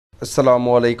আসসালামু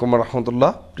আলাইকুম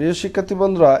রহমতুল্লাহ। প্রিয় শিক্ষার্থী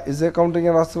বন্ধুরা, ইজি অ্যাকাউন্টিং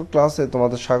এর আজকের ক্লাসে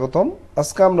তোমাদের স্বাগতম।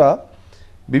 আজকে আমরা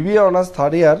বিবিএ অনার্স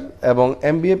থার্ড ইয়ার এবং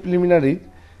এমবিএ প্রিলিমিনারির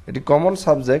একটি কমন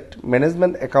সাবজেক্ট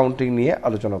ম্যানেজমেন্ট অ্যাকাউন্টিং নিয়ে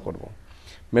আলোচনা করব।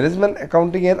 ম্যানেজমেন্ট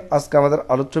অ্যাকাউন্টিং এর আজকে আমাদের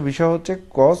আলোচ্য বিষয় হচ্ছে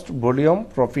কস্ট ভলিউম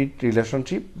প্রফিট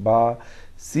রিলেশনশিপ বা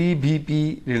সিভিপি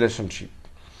রিলেশনশিপ।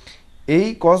 এই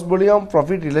কস্ট ভলিউম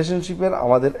প্রফিট রিলেশনশিপের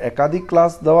আমাদের একাধিক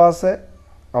ক্লাস দেওয়া আছে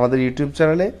আমাদের ইউটিউব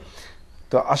চ্যানেলে।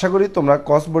 তো আশা করি তোমরা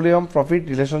কস্ট ভলিউম প্রফিট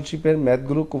রিলেশনশিপের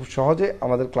ম্যাথগুলো খুব সহজে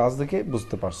আমাদের ক্লাস দেখে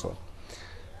বুঝতে পারছো।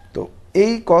 তো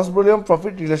এই কস্ট ভলিউম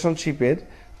প্রফিট রিলেশনশিপের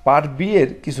পার্ট বি এর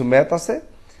কিছু ম্যাথ আছে,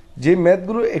 যে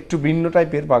ম্যাথগুলো একটু ভিন্ন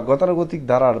টাইপের বা গতানুগতিক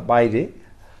ধারার বাইরে।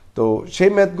 তো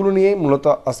সেই ম্যাথগুলো নিয়েই মূলত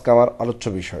আজকে আমার আলোচ্য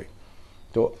বিষয়।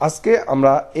 তো আজকে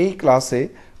আমরা এই ক্লাসে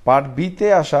পার্ট বিতে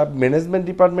আসা ম্যানেজমেন্ট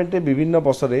ডিপার্টমেন্টে বিভিন্ন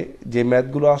বছরে যে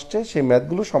ম্যাথগুলো আসছে সেই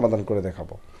ম্যাথগুলো সমাধান করে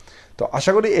দেখাবো। তো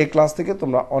আশা করি এই ক্লাস থেকে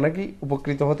তোমরা অনেকেই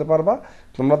উপকৃত হতে পারবা।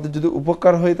 তোমাদের যদি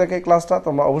উপকার হয়ে থাকে ক্লাসটা,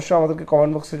 তোমরা অবশ্যই আমাদেরকে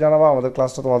কমেন্ট বক্সে জানাবা আমাদের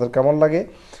ক্লাসটা তোমাদের কেমন লাগে,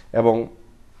 এবং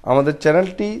আমাদের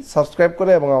চ্যানেলটি সাবস্ক্রাইব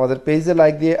করে এবং আমাদের পেজে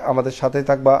লাইক দিয়ে আমাদের সাথেই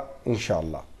থাকবা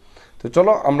ইনশাআল্লাহ। তো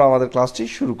চলো আমরা আমাদের ক্লাসটি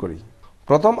শুরু করি।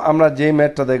 প্রথম আমরা যে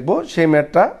ম্যাথটা দেখব সেই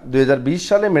ম্যাথটা 2020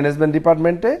 সালে ম্যানেজমেন্ট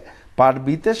ডিপার্টমেন্টে পার্ট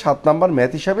বিতে 7 নম্বর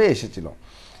ম্যাথ হিসাবে এসেছিল।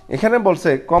 এখানে বলছে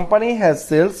কোম্পানি হ্যাজ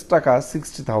সেলস টাকা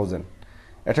 60,000,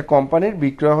 একটা কোম্পানির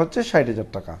বিক্রয় হচ্ছে 60,000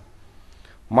 টাকা।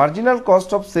 Marginal cost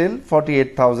of sell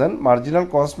 48,000, marginal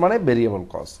cost মানে variable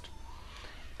cost,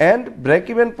 and break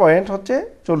even point হচ্ছে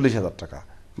 40,000 টাকা।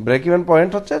 ব্রেক ইভেন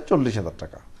পয়েন্ট হচ্ছে 40,000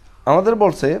 টাকা। আমাদের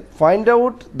বলছে find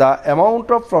out the amount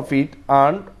of profit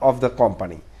earned of the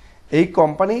company, এই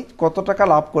কোম্পানি কত টাকা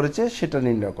লাভ করেছে সেটা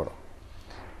নির্ণয় করো।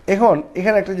 এখন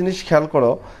এখানে একটা জিনিস খেয়াল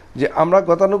করো যে আমরা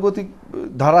গতানুগতিক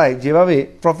ধারায় যেভাবে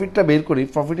প্রফিটটা বের করি,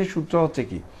 প্রফিটের সূত্র হচ্ছে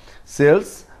কি sales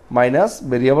minus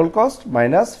variable cost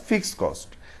minus fixed cost.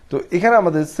 তো এখানে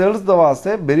আমাদের সেলস দেওয়া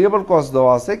আছে, ভেরিয়েবল কস্ট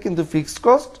দেওয়া আছে, কিন্তু ফিক্সড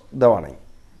কস্ট দেওয়া নাই।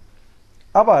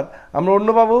 আবার আমরা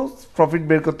অন্যভাবেও প্রফিট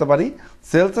বের করতে পারি।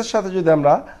 সেলসের সাথে যদি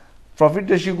আমরা প্রফিট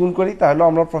রেশিও গুণ করি তাহলে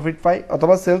আমরা প্রফিট পাই,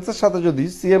 অথবা সেলসের সাথে যদি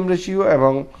সিএম রেশিও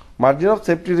এবং মার্জিন অফ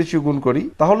সেফটি রেশিও গুণ করি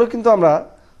তাহলেও কিন্তু আমরা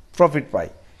প্রফিট পাই।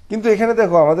 কিন্তু এখানে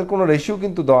দেখো আমাদের কোনো রেশিও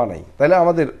কিন্তু দেওয়া নাই, তাহলে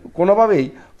আমাদের কোনোভাবেই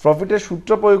প্রফিটের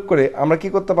সূত্র প্রয়োগ করে আমরা কি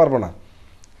করতে পারবো না,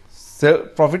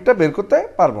 প্রফিটটা বের করতে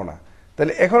পারবো না।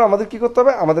 তাহলে এখন আমাদের কি করতে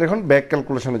হবে, আমাদের এখন ব্যাক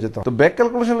ক্যালকুলেশনে যেতে হবে। তো ব্যাক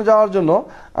ক্যালকুলেশনে যাওয়ার জন্য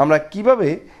আমরা কিভাবে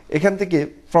এখান থেকে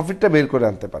প্রফিটটা বের করে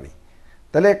আনতে পারি,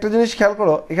 তাহলে একটা জিনিস খেয়াল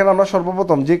করো। এখানে আমরা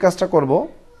সর্বপ্রথম যে কাজটা করব,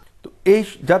 তো এই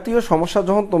জাতীয় সমস্যা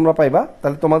যখন তোমরা পাইবা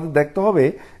তাহলে তোমাদের দেখতে হবে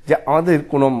যে আমাদের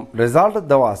কোনো রেজাল্ট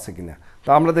দেওয়া আছে কিনা। তো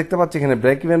আমরা দেখতে পাচ্ছি এখানে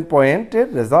ব্রেক ইভেন পয়েন্টের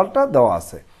রেজাল্টটা দেওয়া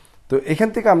আছে। তো এখান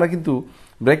থেকে আমরা কিন্তু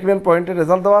ব্রেক ইভেন পয়েন্টের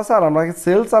রেজাল্ট দেওয়া আছে, আর আমরা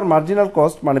সেলস আর মার্জিনাল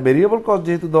কস্ট মানে ভেরিয়েবল কস্ট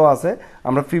যেহেতু দেওয়া আছে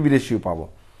আমরা পিবি রেশিও পাবো।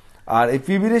 আর এই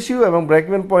পিবি রেশিও এবং ব্রেক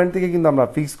ইভেন পয়েন্ট থেকে কিন্তু আমরা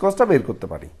ফিক্সড কস্টটা বের করতে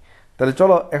পারি। তাহলে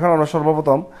চলো এখন আমরা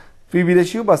সর্বপ্রথম পিবি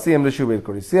রেশিও বা সিএম রেশিও বের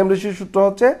করি। সিএম রেশিও সূত্র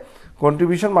হচ্ছে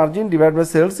contribution margin divide by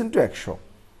sales into 100।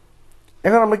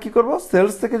 এখন আমরা কি করব,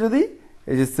 সেলস থেকে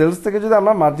যদি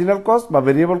আমরা মার্জিনাল কস্ট বা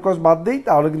ভেরিয়েবল কস্ট বাদ দিই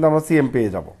তাহলে কিন্তু আমরা সিএম পেয়ে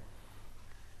যাব।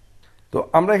 তো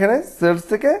আমরা এখানে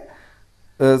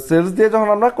সেলস দিয়ে যখন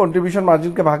আমরা কন্ট্রিবিউশন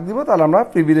মার্জিনকে ভাগ দিব তাহলে আমরা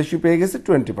পিবি রেশিও পেয়ে গেছি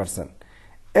 20%।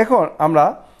 এখন আমরা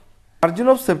মার্জিন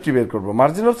অফ সেফটি বের করব।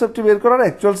 মার্জিন অফ সেফটি বের করার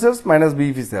actual sales minus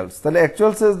BEP sales. তাহলে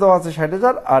অ্যাকচুয়াল সেলস দেওয়া আছে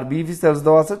 60,000 আর বিইপি সেলস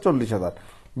দেওয়া আছে 40,000,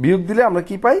 বিয়োগ দিলে আমরা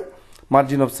কি পাই,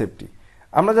 মার্জিন অফ সেফটি।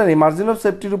 আমরা জানি মার্জিন অফ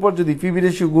সেফটির উপর যদি পিবি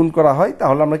রেশিও গুণ করা হয়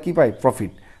তাহলে আমরা কি পাই,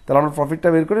 প্রফিট। তাহলে আমরা প্রফিটটা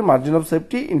বের করি margin of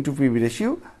safety into PB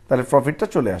ratio, তাহলে প্রফিটটা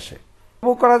চলে আসে।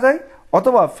 করা যায়,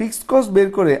 অথবা ফিক্সড কস্ট বের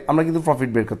করে আমরা কিন্তু প্রফিট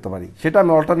বের করতে পারি। সেটা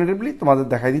আমি অল্টারনেটিভলি তোমাদের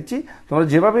দেখাই দিচ্ছি, তোমরা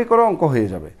যেভাবেই করো অঙ্ক হয়ে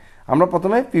যাবে। আমরা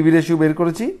প্রথমে পিবি রেশিও বের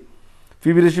করেছি।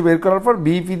 পিবি রেশিও বের করার পর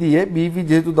বিইপি দিয়ে, বিইপি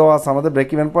যেহেতু দেওয়া আছে আমাদের ব্রেক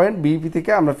ইভেন পয়েন্ট, বিইপি থেকে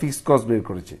আমরা ফিক্সড কস্ট বের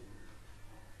করেছি।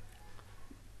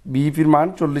 বিইপির মান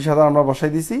 40,000 আমরা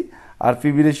বসাই দিছি, আর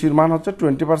পিবি রেশিওর মান হচ্ছে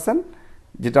 20%,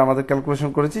 যেটা আমাদের ক্যালকুলেশন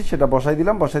করেছি সেটা বসাই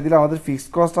দিলে আমাদের ফিক্সড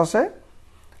কস্ট আসে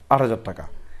 8,000 টাকা।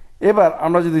 এবার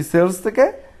আমরা যদি সেলস থেকে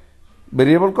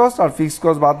ভেরিয়েবল কস্ট আর ফিক্সড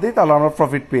কস্ট বাদ দিই তাহলে আমরা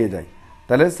প্রফিট পেয়ে যাই।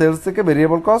 তাহলে সেলস থেকে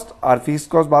ভেরিয়েবল কস্ট আর ফিক্সড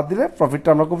কস্ট বাদ দিলে প্রফিটটা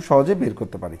আমরা খুব সহজেই বের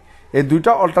করতে পারি। এই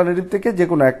দুইটা অল্টারনেটিভ থেকে যে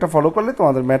কোনো একটা ফলো করলে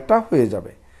তোমাদের ম্যাথটা হয়ে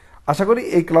যাবে। আশা করি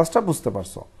এই ক্লাসটা বুঝতে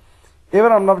পারছো।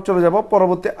 এবার আমরা চলে যাব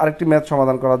পরবর্তী আরেকটি ম্যাথ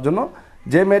সমাধান করার জন্য,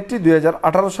 যে ম্যাথটি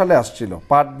 2018 সালে আসছিল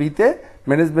পার্ট বিতে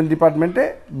ম্যানেজমেন্ট ডিপার্টমেন্টে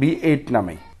B8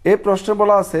 নামে। এই প্রশ্নে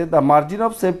বলা আছে the margin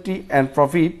of safety and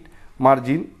profit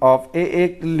margin of AA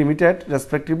limited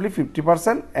respectively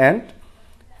 50% and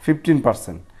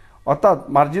 15%। অর্থাৎ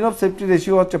মার্জিন অফ সেফটি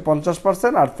রেশিও হচ্ছে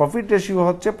 50% আর প্রফিট রেশিও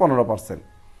হচ্ছে 15%।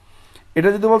 এটা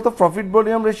যদি বলতো প্রফিট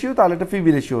ভলিউম রেশিও তাহলে এটা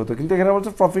পিবি রেশিও হতো, কিন্তু এখানে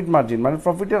বলছে প্রফিট মার্জিন মানে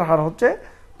প্রফিটের হার হচ্ছে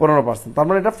 15%, তার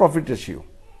মানে এটা profit ratio.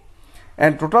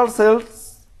 And total sales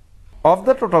of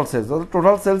the total sales,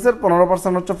 total সেলসের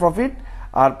 15% হচ্ছে প্রফিট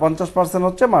আর 50%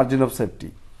 হচ্ছে margin of safety.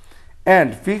 And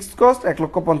fixed cost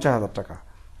 1,50,000 টাকা।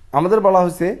 আমাদের বলা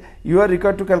হয়েছে you R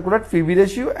required to calculate PB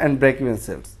ratio and break even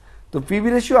sales. তো পিবি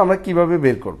রেশিও আমরা কিভাবে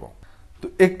বের করব? তো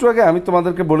একটু আগে আমি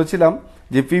তোমাদেরকে বলেছিলাম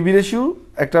যে পিবি রেশিও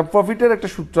একটা প্রফিটের একটা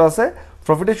সূত্র আছে।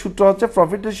 প্রফিটের সূত্র হচ্ছে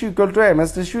profit ratio equal to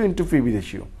MS ratio into PB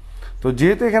ratio. তো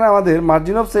যেহেতু এখানে আমাদের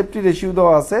মার্জিন অফ সেফটি রেশিও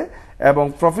দেওয়া আছে এবং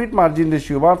প্রফিট মার্জিন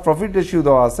রেশিও বা প্রফিট রেশিও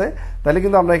দেওয়া আছে, তাহলে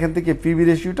কিন্তু আমরা এখান থেকে পিবি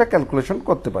রেশিওটা ক্যালকুলেশন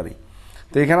করতে পারি।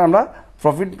 তো এখানে আমরা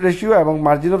প্রফিট রেশিও এবং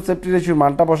মার্জিন অফ সেফটি রেশিওর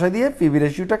মানটা বসাই দিয়ে পিবি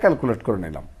রেশিওটা ক্যালকুলেট করে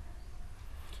নিলাম।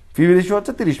 পিবি রেশিও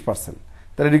হচ্ছে 30%।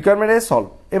 তাহলে রিকোয়ারমেন্ট এ সলভ।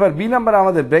 এবার বি নাম্বারে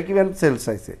আমাদের ব্রেক ইভেন সেলস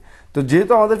চাইছে। তো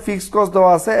যেহেতু আমাদের ফিক্সড কস্ট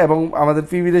দেওয়া আছে এবং আমাদের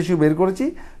পিবি রেশিও বের করেছি,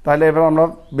 তাহলে এবার আমরা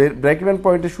ব্রেক ইভেন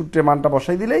পয়েন্টের সূত্রে মানটা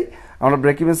বসাই দিলেই আমরা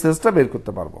ব্রেক ইভেন সেলসটা বের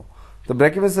করতে পারবো। তো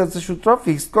ব্রেক ইভেন সেলসের সূত্র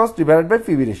fixed cost divided by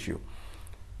PB ratio.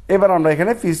 এবার আমরা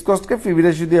এখানে ফিক্সড কস্টকে পিবি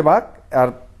রেশিও দিয়ে ভাগ আর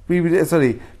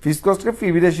ফিক্সড কস্টকে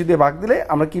পিবি রেশিও দিয়ে ভাগ দিলে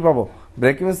আমরা কি পাবো?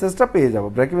 ব্রেক ইভেন সেলসটা পেয়ে যাবো।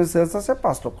 ব্রেক ইভেন সেলস আছে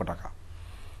 5 লক্ষ টাকা।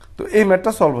 তো এই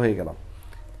ম্যাথটা সলভ হয়ে গেল।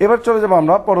 এবার চলে যাবো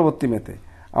আমরা পরবর্তী ম্যাথে।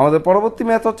 আমাদের পরবর্তী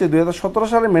ম্যাথ হচ্ছে 2017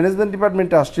 সালে ম্যানেজমেন্ট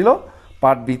ডিপার্টমেন্টে আসছিল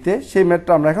পার্ট বিতে, সেই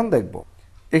ম্যাথটা আমরা এখন দেখব।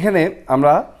 এখানে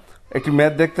আমরা একটি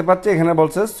ম্যাথ দেখতে পাচ্ছি। এখানে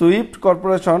বলছে Swift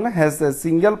corporation has a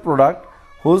single product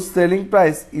whose selling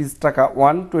price is টাকা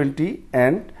 120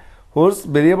 and whose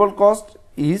variable cost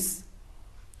is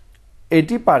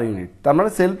 80 per unit. তার মানে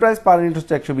সেল প্রাইস পার ইউনিট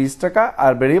হচ্ছে 120 টাকা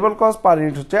আর ভেরিয়েবল কস্ট পার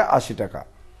ইউনিট হচ্ছে 80 টাকা।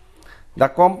 The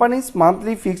companies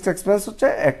monthly fixed expense হচ্ছে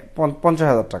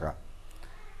 50,000 টাকা।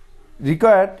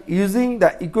 Required using the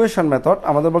equation method,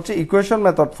 আমাদের বলছে ইকুয়েশন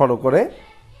মেথড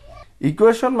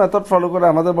ফলো করে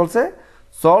আমাদের বলছে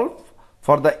solve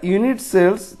for the unit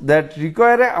sales that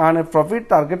require earn A profit,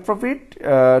 target profit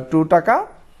 2 টাকা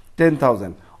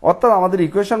 10,000। অর্থাৎ আমাদের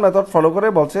ইকুয়েশন মেথড ফলো করে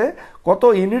বলছে কত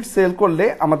ইউনিট সেল করলে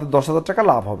আমাদের 10,000 টাকা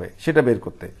লাভ হবে সেটা বের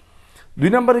করতে। 2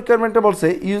 নম্বর রিকোয়ারমেন্টে বলছে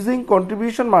using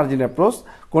contribution margin approach,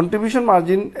 contribution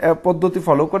margin পদ্ধতি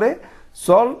ফলো করে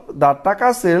সলভ দ্য টাকা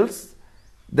sales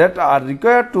that are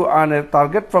required to earn a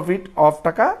target profit of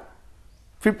টাকা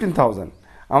 15,000।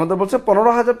 আমাদের বলছে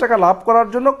 15,000 টাকা লাভ করার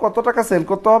জন্য কত টাকা সেল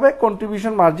করতে হবে,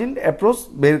 কন্ট্রিবিউশন মার্জিন অ্যাপ্রোচ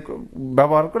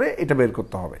ব্যবহার করে এটা বের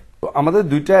করতে হবে। তো আমাদের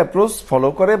দুইটা অ্যাপ্রোচ ফলো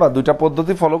করে বা দুইটা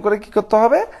পদ্ধতি ফলো করে কি করতে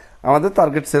হবে, আমাদের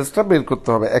টার্গেট সেলসটা বের করতে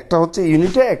হবে। একটা হচ্ছে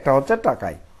ইউনিটে, একটা হচ্ছে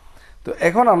টাকায়। তো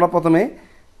এখন আমরা প্রথমে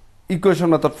ইকুয়েশন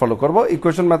মেথড ফলো করব।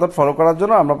 ইকুয়েশন মেথড ফলো করার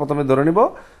জন্য আমরা প্রথমে ধরে নিব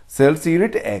সেলস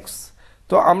ইউনিট এক্স।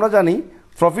 তো আমরা জানি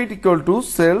profit equal to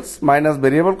sales minus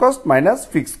variable cost minus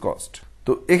fixed cost.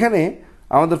 তো এখানে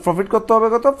আমাদের প্রফিট করতে হবে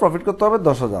কত? প্রফিট করতে হবে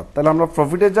 10,000। তাহলে আমরা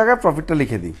প্রফিটের জায়গায় প্রফিটটা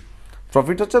লিখে দিই।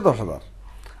 প্রফিট হচ্ছে 10,000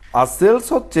 আর সেলস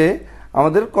হচ্ছে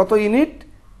আমাদের কত ইউনিট?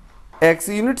 এক্স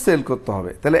ইউনিট সেল করতে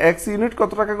হবে। তাহলে এক্স ইউনিট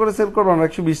কত টাকা করে সেল করবো? আমরা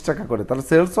 120 টাকা করে। তাহলে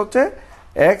সেলস হচ্ছে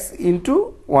এক্স ইন্টু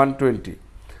 120।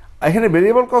 এখানে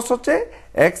ভেরিয়েবল কস্ট হচ্ছে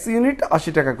এক্স ইউনিট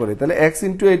 80 টাকা করে। তাহলে এক্স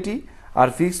ইন্টু 80 আর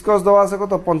ফিক্সড কস্ট দেওয়া আছে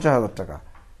কত? 50,000 টাকা।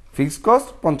 ফিক্সড কস্ট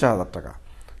 50,000 টাকা।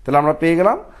 তাহলে আমরা পেয়ে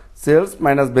গেলাম sales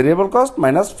minus variable cost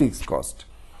minus fixed cost.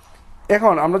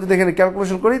 এখন আমরা যদি এখানে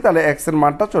ক্যালকুলেশন করি তাহলে এক্স এর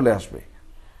মানটা চলে আসবে।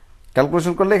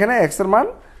 ক্যালকুলেশন করলে এখানে এক্স এর মান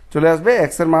চলে আসবে।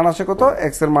 এক্স এর মান আসে কত?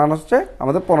 এক্স এর মান হচ্ছে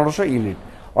আমাদের 1500 ইউনিট।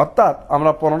 অর্থাৎ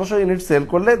আমরা 1500 ইউনিট সেল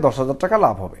করলে 10,000 টাকা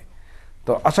লাভ হবে।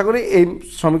 তো আশা করি এই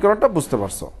সমীকরণটা বুঝতে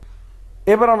পারছো।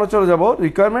 এবার আমরা চলে যাব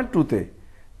রিকোয়ারমেন্ট 2-তে।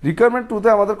 রিকোয়ারমেন্ট 2-তে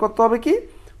আমাদের করতে হবে কি?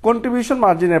 কন্ট্রিবিউশন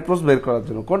মার্জিন অ্যাপ্রোচ বের করার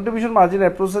জন্য। কন্ট্রিবিউশন মার্জিন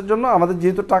অ্যাপ্রোচের জন্য আমাদের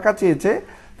যেহেতু টাকা চেয়েছে,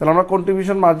 তাহলে আমরা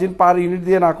কন্ট্রিবিউশন মার্জিন পার ইউনিট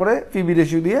দিয়ে না করে পিবি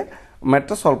রেশিও দিয়ে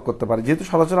ম্যাথটা সলভ করতে পারি, যেহেতু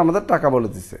সরাসরি আমাদের টাকা বলে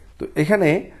দিচ্ছে। তো এখানে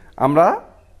আমরা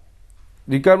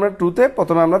রিকোয়ারমেন্ট 2-তে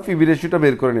প্রথমে আমরা পিবি রেশিওটা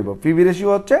বের করে নিব। পিবি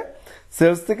রেশিও হচ্ছে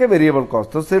সেলস থেকে ভেরিয়েবল কস্ট।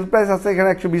 তো সেল প্রাইস আছে এখানে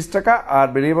 120 টাকা আর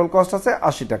ভেরিয়েবল কস্ট আছে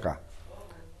 80 টাকা।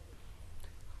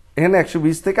 এখানে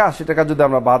 120 থেকে 80 টাকা যদি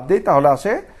আমরা বাদ দিই তাহলে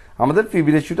আসে আমাদের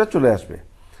পিবি রেশিওটা চলে আসবে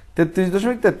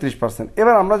 33.33%।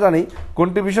 এবার আমরা জানি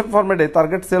কন্ট্রিবিউশন ফরম্যাটে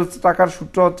টার্গেট সেলস টাকার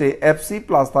সূত্র হচ্ছে FC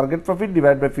plus target profit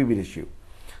divide by PB ratio.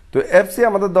 তো এফসি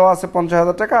আমাদের দেওয়া আছে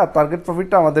 50,000 টাকা আর টার্গেট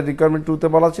প্রফিটটা আমাদের রিকোয়ারমেন্ট 2-তে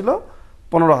বলা ছিল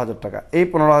 15,000 টাকা। এই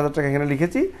 15,000 টাকা এখানে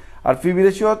লিখেছি আর পিবি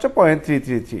রেশিও হচ্ছে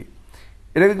 0.333।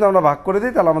 এটা যদি আমরা ভাগ করে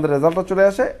দিই তাহলে আমাদের রেজাল্টটা চলে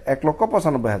আসে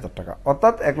 1,95,000 টাকা।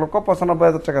 অর্থাৎ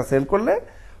 1,95,000 টাকা সেল করলে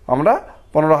আমরা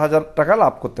 15,000 টাকা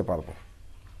লাভ করতে পারবো।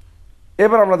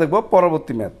 এবার আমরা দেখব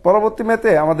পরবর্তী ম্যাথ। পরবর্তী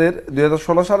ম্যাথে আমাদের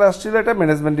 2016 সালে আসছিল এটা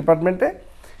ম্যানেজমেন্ট ডিপার্টমেন্টে।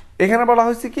 এখানে বলা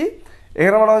হয়েছে কি?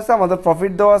 এখানে বলা হয়েছে আমাদের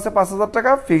প্রফিট দেওয়া আছে 5,000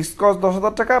 টাকা, ফিক্সড কস্ট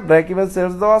 10,000 টাকা, ব্রেক ইভেন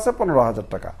সেলস দেওয়া আছে 15,000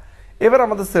 টাকা। এবার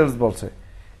আমাদের সেলস বলছে।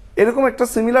 এরকম একটা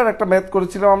সিমিলার একটা ম্যাথ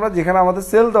করেছিলাম আমরা, যেখানে আমাদের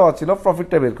সেল দেওয়া ছিল,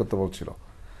 প্রফিটটা বের করতে বলছিল।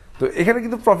 তো এখানে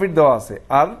কিন্তু প্রফিট দেওয়া আছে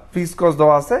আর ফিক্সড কস্ট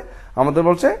দেওয়া আছে। আমাদের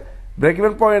বলছে ব্রেক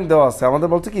ইভেন পয়েন্ট দেওয়া আছে, আমাদের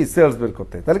বলছে কি সেলস বের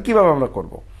করতে। তাহলে কিভাবে আমরা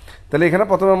করব? তাহলে এখানে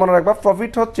প্রথমে মনে রাখবা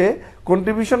প্রফিট হচ্ছে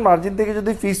কন্ট্রিবিউশন মার্জিন থেকে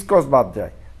যদি ফিক্সড কস্ট বাদ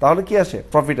যায় তাহলে কি আসে?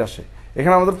 প্রফিট আসে।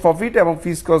 এখানে আমাদের প্রফিট এবং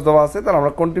ফিক্সড কস্ট দেওয়া আছে, তাহলে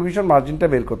আমরা কন্ট্রিবিউশন মার্জিনটা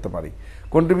বের করতে পারি।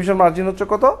 কন্ট্রিবিউশন মার্জিন হচ্ছে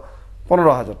কত?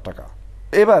 15,000 টাকা।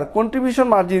 এবার কন্ট্রিবিউশন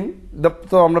মার্জিন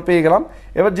তো আমরা পেয়ে গেলাম।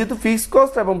 এবার যেহেতু ফিক্সড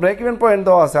কস্ট এবং ব্রেক ইভেন পয়েন্ট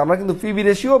দেওয়া আছে, আমরা কিন্তু পিবি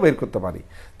রেশিও বের করতে পারি।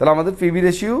 তাহলে আমাদের পিবি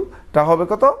রেশিওটা হবে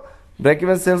কত? ব্রেক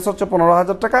ইভেন সেলস হচ্ছে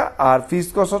 15,000 টাকা আর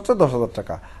ফিক্সড কস্ট হচ্ছে 10,000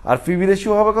 টাকা, আর পিবি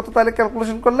রেশিও হবে কত? তাহলে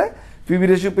ক্যালকুলেশন করলে পিবি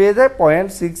রেশিও পেয়ে যায়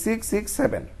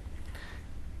 0.6667।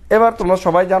 এবার তোমরা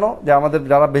সবাই জানো যে আমাদের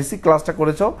যারা বেসিক ক্লাসটা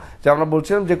করেছো যে আমরা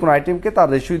বলছিলাম যে কোনো আইটেমকে তার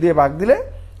রেশিও দিয়ে ভাগ দিলে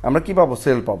আমরা কি পাবো?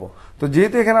 সেল পাবো। তো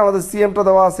যেহেতু এখানে আমাদের সিএমটা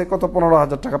দেওয়া আছে কত?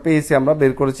 15,000 টাকা পেয়েছি, আমরা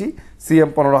বের করেছি সিএম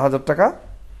 15,000 টাকা।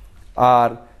 আর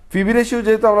পিবি রেশিও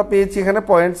যেহেতু আমরা পেয়েছি এখানে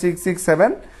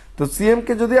 0.667, তো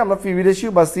সিএমকে যদি আমরা পিবি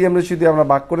রেশিও বা সিএম রেশিও দিয়ে আমরা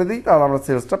ভাগ করে দিই তাহলে আমরা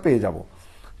সেলসটা পেয়ে যাব।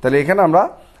 তাহলে এখানে আমরা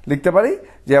লিখতে পারি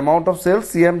যে amount of sales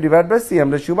CM divide by CM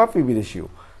ratio বা পিবি রেশিও।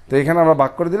 তো এখানে আমরা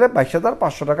ভাগ করে দিলে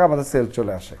 22,500 টাকা আমাদের সেল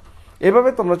চলে আসে। এভাবে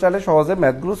তোমরা চাইলে সহজে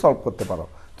ম্যাথগুলো সলভ করতে পারো।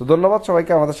 তো ধন্যবাদ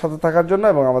সবাইকে আমাদের সাথে থাকার জন্য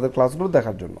এবং আমাদের ক্লাসগুলো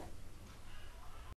দেখার জন্য।